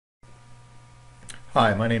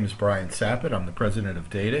Hi, my name is Brian Sappett. I'm the president of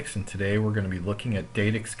Datix, and today we're going to be looking at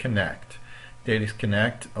Datix Connect. Datix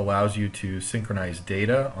Connect allows you to synchronize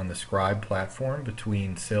data on the Scribe platform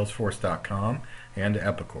between Salesforce.com and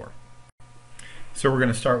Epicor. So we're going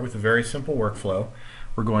to start with a very simple workflow.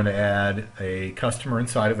 We're going to add a customer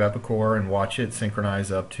inside of Epicor and watch it synchronize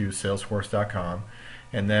up to Salesforce.com.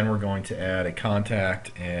 And then we're going to add a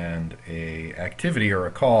contact and a activity or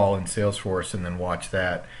a call in Salesforce and then watch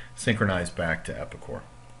that synchronize back to Epicor.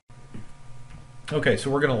 Okay,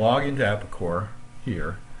 so we're going to log into Epicor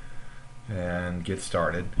here and get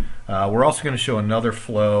started. We're also going to show another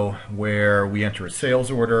flow where we enter a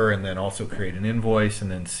sales order and then also create an invoice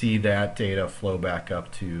and then see that data flow back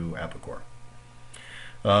up to Epicor.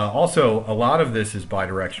 Also, a lot of this is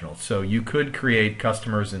bidirectional. So you could create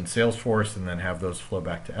customers in Salesforce and then have those flow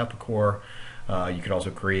back to Epicor. You could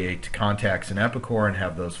also create contacts in Epicor and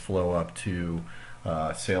have those flow up to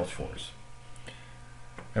Salesforce.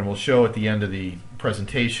 And we'll show at the end of the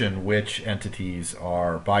presentation which entities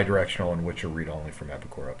are bidirectional and which are read-only from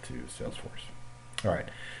Epicor up to Salesforce. All right,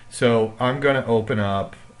 so I'm going to open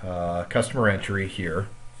up customer entry here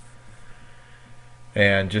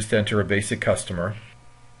and just enter a basic customer.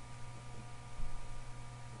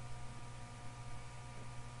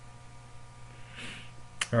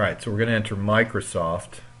 All right, so we're going to enter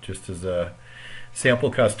Microsoft just as a sample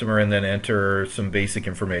customer and then enter some basic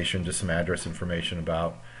information, just some address information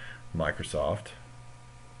about Microsoft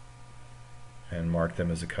and mark them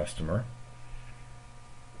as a customer.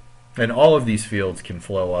 And all of these fields can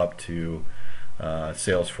flow up to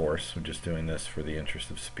Salesforce. We're just doing this for the interest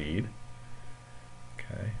of speed.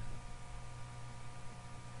 Okay.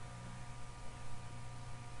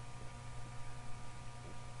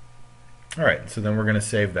 All right, so then we're going to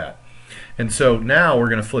save that. And so now we're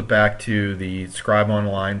going to flip back to the Scribe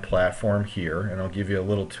Online platform here, and I'll give you a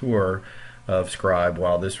little tour of Scribe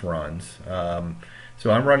while this runs.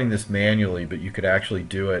 So I'm running this manually, but you could actually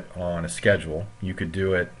do it on a schedule. You could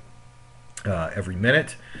do it every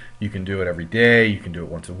minute. You can do it every day. You can do it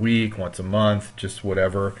once a week, once a month, just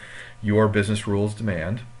whatever your business rules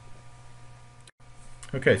demand.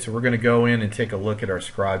 Okay, so we're going to go in and take a look at our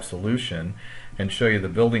Scribe solution and show you the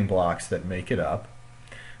building blocks that make it up.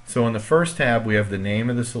 So in the first tab we have the name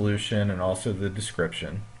of the solution and also the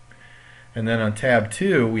description. And then on tab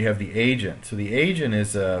 2 we have the agent. So the agent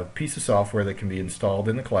is a piece of software that can be installed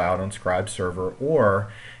in the cloud on Scribe server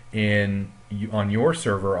or on your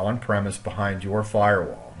server on premise behind your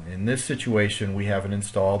firewall. In this situation we have it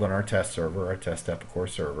installed on our test server, our test Epicor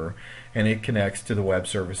server, and it connects to the web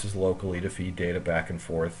services locally to feed data back and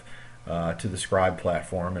forth to the Scribe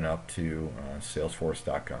platform and up to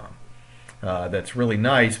Salesforce.com. That's really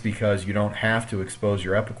nice because you don't have to expose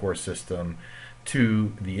your Epicor system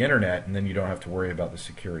to the internet and then you don't have to worry about the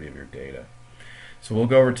security of your data. So we'll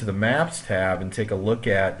go over to the Maps tab and take a look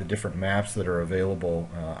at the different maps that are available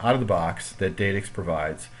out of the box that Datix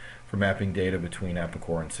provides for mapping data between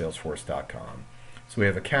Epicor and Salesforce.com. So we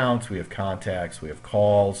have accounts, we have contacts, we have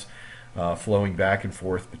calls flowing back and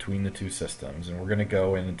forth between the two systems, and we're going to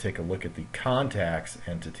go in and take a look at the contacts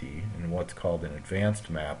entity in what's called an advanced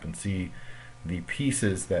map and see the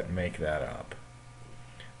pieces that make that up.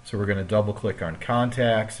 So we're going to double click on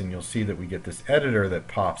contacts and you'll see that we get this editor that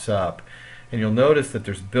pops up, and you'll notice that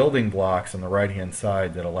there's building blocks on the right hand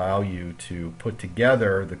side that allow you to put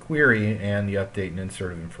together the query and the update and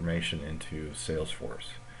insert of information into Salesforce.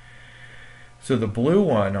 So the blue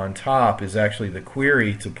one on top is actually the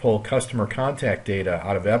query to pull customer contact data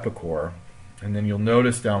out of Epicor, and then you'll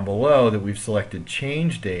notice down below that we've selected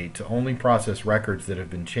change date to only process records that have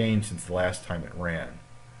been changed since the last time it ran.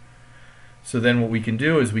 So then what we can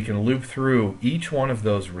do is we can loop through each one of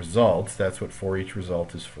those results, that's what for each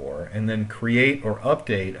result is for, and then create or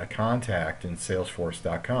update a contact in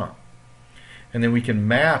Salesforce.com. And then we can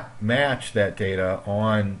match that data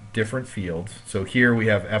on different fields. So here we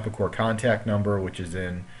have Epicor contact number, which is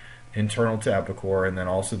internal to Epicor, and then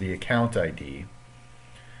also the account ID.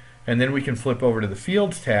 And then we can flip over to the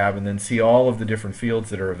Fields tab and then see all of the different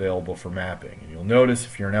fields that are available for mapping. And you'll notice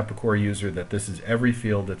if you're an Epicor user that this is every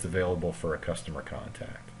field that's available for a customer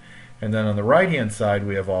contact. And then on the right hand side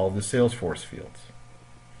we have all of the Salesforce fields.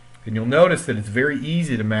 And you'll notice that it's very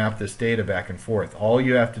easy to map this data back and forth. All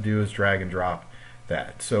you have to do is drag and drop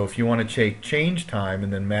that. So if you want to take change time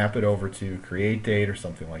and then map it over to create date or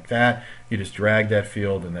something like that, you just drag that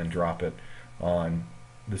field and then drop it on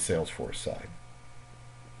the Salesforce side.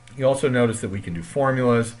 You also notice that we can do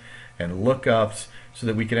formulas and lookups so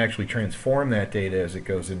that we can actually transform that data as it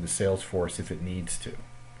goes into Salesforce if it needs to.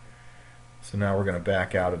 So now we're going to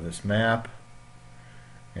back out of this map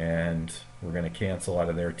And we're going to cancel out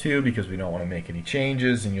of there too because we don't want to make any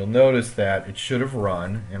changes. And you'll notice that it should have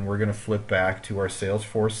run, and we're going to flip back to our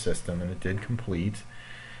Salesforce system, and it did complete.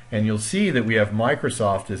 And you'll see that we have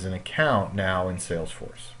Microsoft as an account now in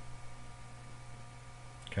Salesforce.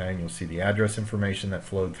 Okay, and you'll see the address information that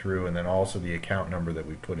flowed through, and then also the account number that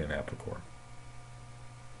we put in Epicor.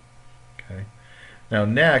 Okay. Now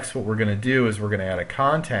next, what we're going to do is we're going to add a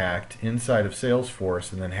contact inside of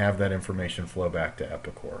Salesforce and then have that information flow back to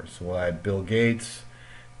Epicor. So we'll add Bill Gates,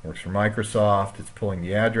 works for Microsoft. It's pulling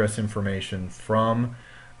the address information from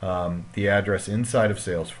the address inside of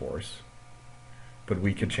Salesforce, but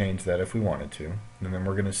we could change that if we wanted to. And then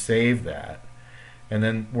we're going to save that. And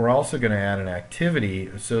then we're also going to add an activity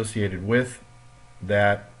associated with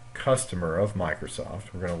that customer of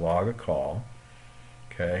Microsoft. We're going to log a call.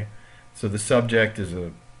 Okay. So the subject is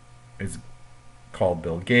called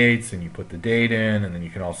Bill Gates, and you put the date in, and then you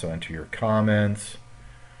can also enter your comments.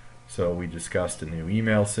 So we discussed a new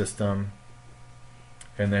email system,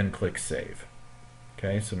 and then click Save.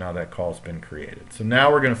 Okay, so now that call's been created. So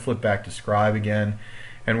now we're going to flip back to Scribe again,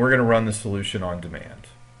 and we're going to run the solution on demand.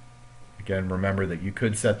 Again, remember that you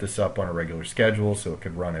could set this up on a regular schedule, so it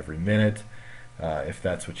could run every minute. If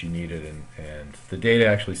that's what you needed, and the data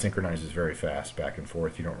actually synchronizes very fast back and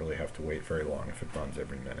forth. You don't really have to wait very long if it runs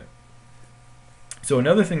every minute. So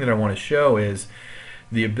another thing that I want to show is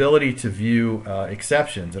the ability to view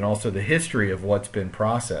exceptions and also the history of what's been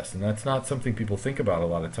processed. And that's not something people think about a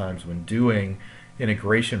lot of times when doing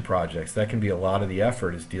integration projects. That can be a lot of the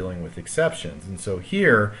effort, is dealing with exceptions. And so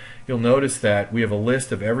here you'll notice that we have a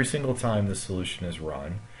list of every single time the solution is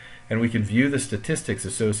run, and we can view the statistics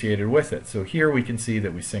associated with it. So here we can see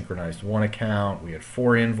that we synchronized one account, we had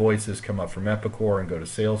 4 invoices come up from Epicor and go to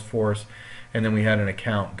Salesforce, and then we had an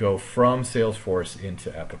account go from Salesforce into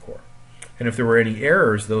Epicor. And if there were any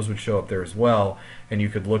errors, those would show up there as well, and you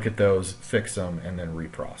could look at those, fix them, and then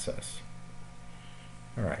reprocess.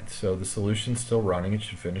 Alright, so the solution's still running. It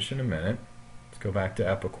should finish in a minute. Let's go back to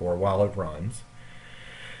Epicor while it runs.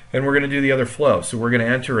 And we're going to do the other flow. So we're going to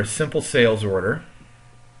enter a simple sales order.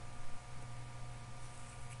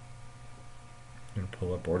 I'm going to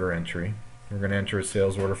pull up order entry. We're going to enter a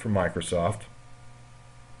sales order from Microsoft.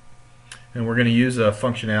 And we're going to use a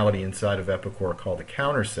functionality inside of Epicor called a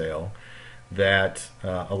counter sale that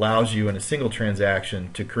allows you in a single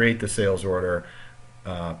transaction to create the sales order,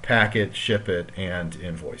 pack it, ship it, and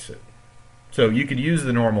invoice it. So you could use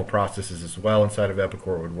the normal processes as well inside of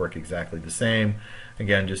Epicor. It would work exactly the same.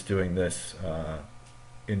 Again, just doing this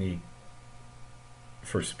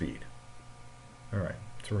for speed. All right.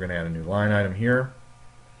 So we're going to add a new line item here.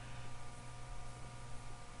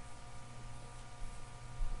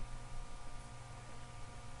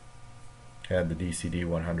 Add the DCD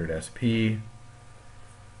 100 SP.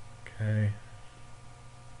 Okay.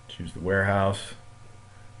 Choose the warehouse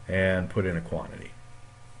and put in a quantity.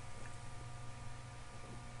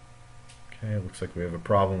 Okay, it looks like we have a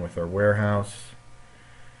problem with our warehouse.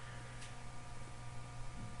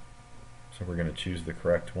 So we're going to choose the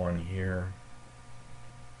correct one here.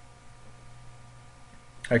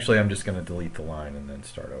 Actually, I'm just going to delete the line and then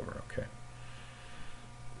start over. Okay.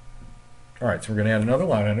 All right, so we're going to add another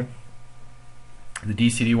line item, the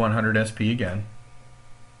DCD 100 SP again,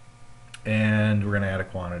 and we're going to add a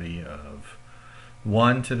quantity of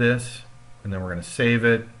 1 to this, and then we're going to save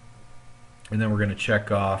it, and then we're going to check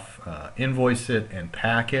off invoice it and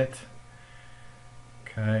pack it.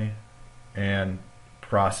 Okay, and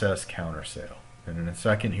process counter sale. And in a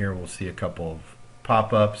second here, we'll see a couple of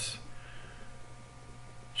pop-ups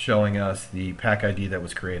showing us the pack ID that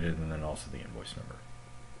was created and then also the invoice number.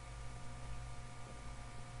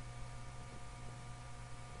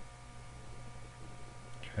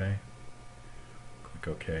 Okay. Click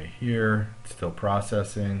OK here. It's still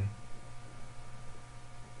processing.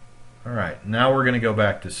 All right. Now we're going to go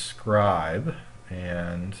back to Scribe,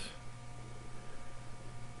 and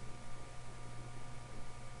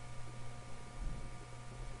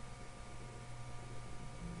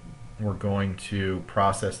we're going to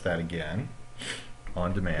process that again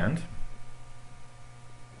on demand.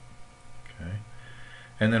 Okay.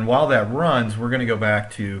 And then while that runs, we're going to go back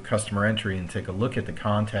to customer entry and take a look at the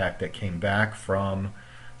contact that came back from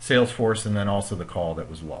Salesforce and then also the call that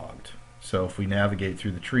was logged. So if we navigate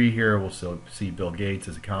through the tree here, we'll still see Bill Gates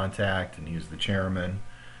as a contact, and he's the chairman.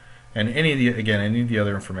 And any of the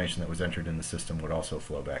other information that was entered in the system would also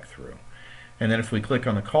flow back through. And then if we click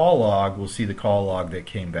on the call log, we'll see the call log that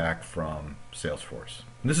came back from Salesforce.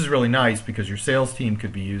 And this is really nice because your sales team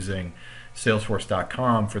could be using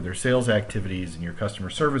Salesforce.com for their sales activities, and your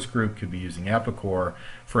customer service group could be using Epicor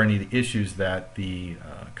for any of the issues that the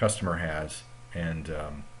customer has and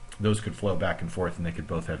those could flow back and forth, and they could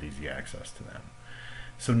both have easy access to them.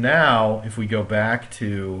 So now, if we go back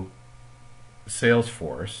to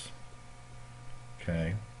Salesforce,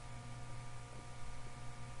 okay,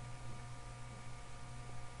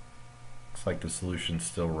 looks like the solution's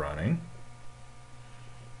still running.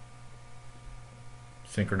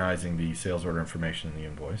 Synchronizing the sales order information and the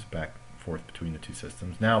invoice back and forth between the two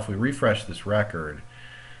systems. Now, if we refresh this record,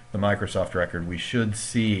 the Microsoft record, we should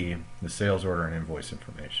see the sales order and invoice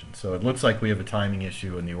information. So it looks like we have a timing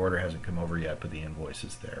issue and the order hasn't come over yet, but the invoice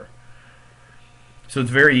is there. So it's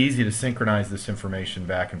very easy to synchronize this information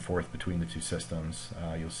back and forth between the two systems.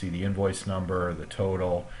 You'll see the invoice number, the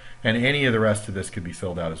total, and any of the rest of this could be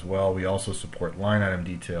filled out as well. We also support line item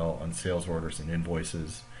detail on sales orders and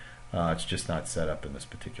invoices. It's just not set up in this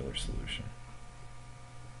particular solution.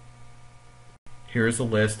 Here's a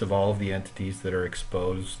list of all of the entities that are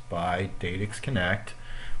exposed by Datix Connect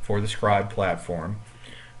for the Scribe platform.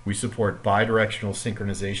 We support bidirectional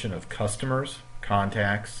synchronization of customers,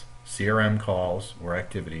 contacts, CRM calls or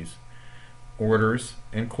activities, orders,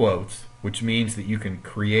 and quotes, which means that you can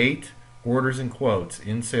create orders and quotes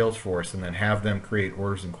in Salesforce and then have them create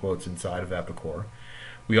orders and quotes inside of Epicor.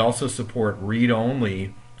 We also support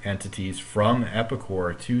read-only entities from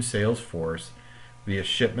Epicor to Salesforce via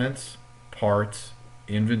shipments, parts,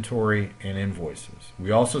 inventory, and invoices. We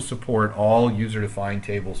also support all user-defined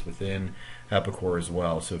tables within Epicor as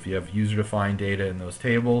well. So if you have user-defined data in those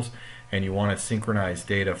tables and you want to synchronize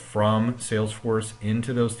data from Salesforce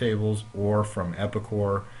into those tables or from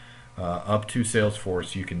Epicor up to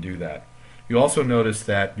Salesforce, you can do that. You also notice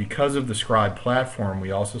that because of the Scribe platform, we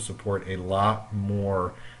also support a lot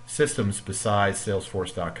more systems besides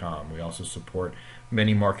Salesforce.com. We also support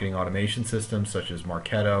many marketing automation systems such as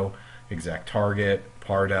Marketo, ExactTarget,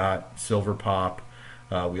 Pardot, Silverpop.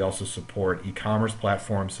 We also support e-commerce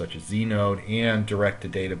platforms such as Znode and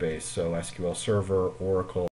direct-to-database, so SQL Server, Oracle,